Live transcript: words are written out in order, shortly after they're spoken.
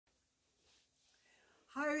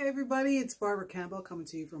Hi everybody, it's Barbara Campbell coming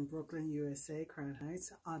to you from Brooklyn, USA, Crown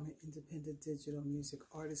Heights. I'm an independent digital music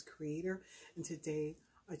artist creator, and today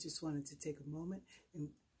I just wanted to take a moment and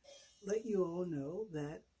let you all know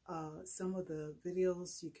that some of the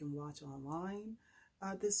videos you can watch online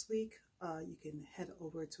this week. You can head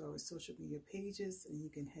over to our social media pages, and you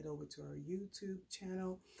can head over to our YouTube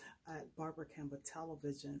channel at Barbara Campbell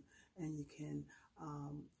Television, and you can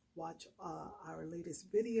watch our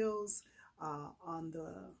latest videos on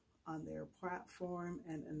their platform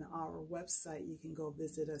and our website. You can go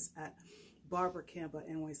visit us at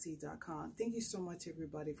barbaracampbellnyc.com. Thank you so much,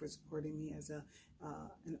 everybody, for supporting me as an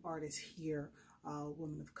artist here,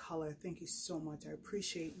 woman of color. Thank you so much. I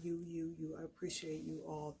appreciate you. I appreciate you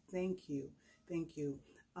all. Thank you.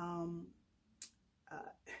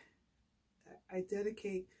 I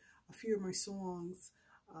dedicate a few of my songs,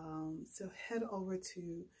 so head over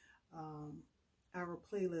to our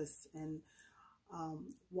playlists and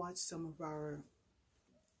watch some of our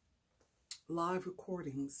live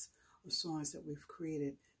recordings of songs that we've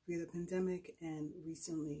created via the pandemic, and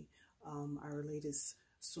recently our latest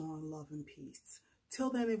song, Love and Peace. Till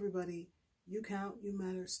then, everybody, you count, you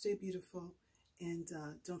matter, stay beautiful, and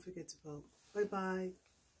don't forget to vote. Bye-bye.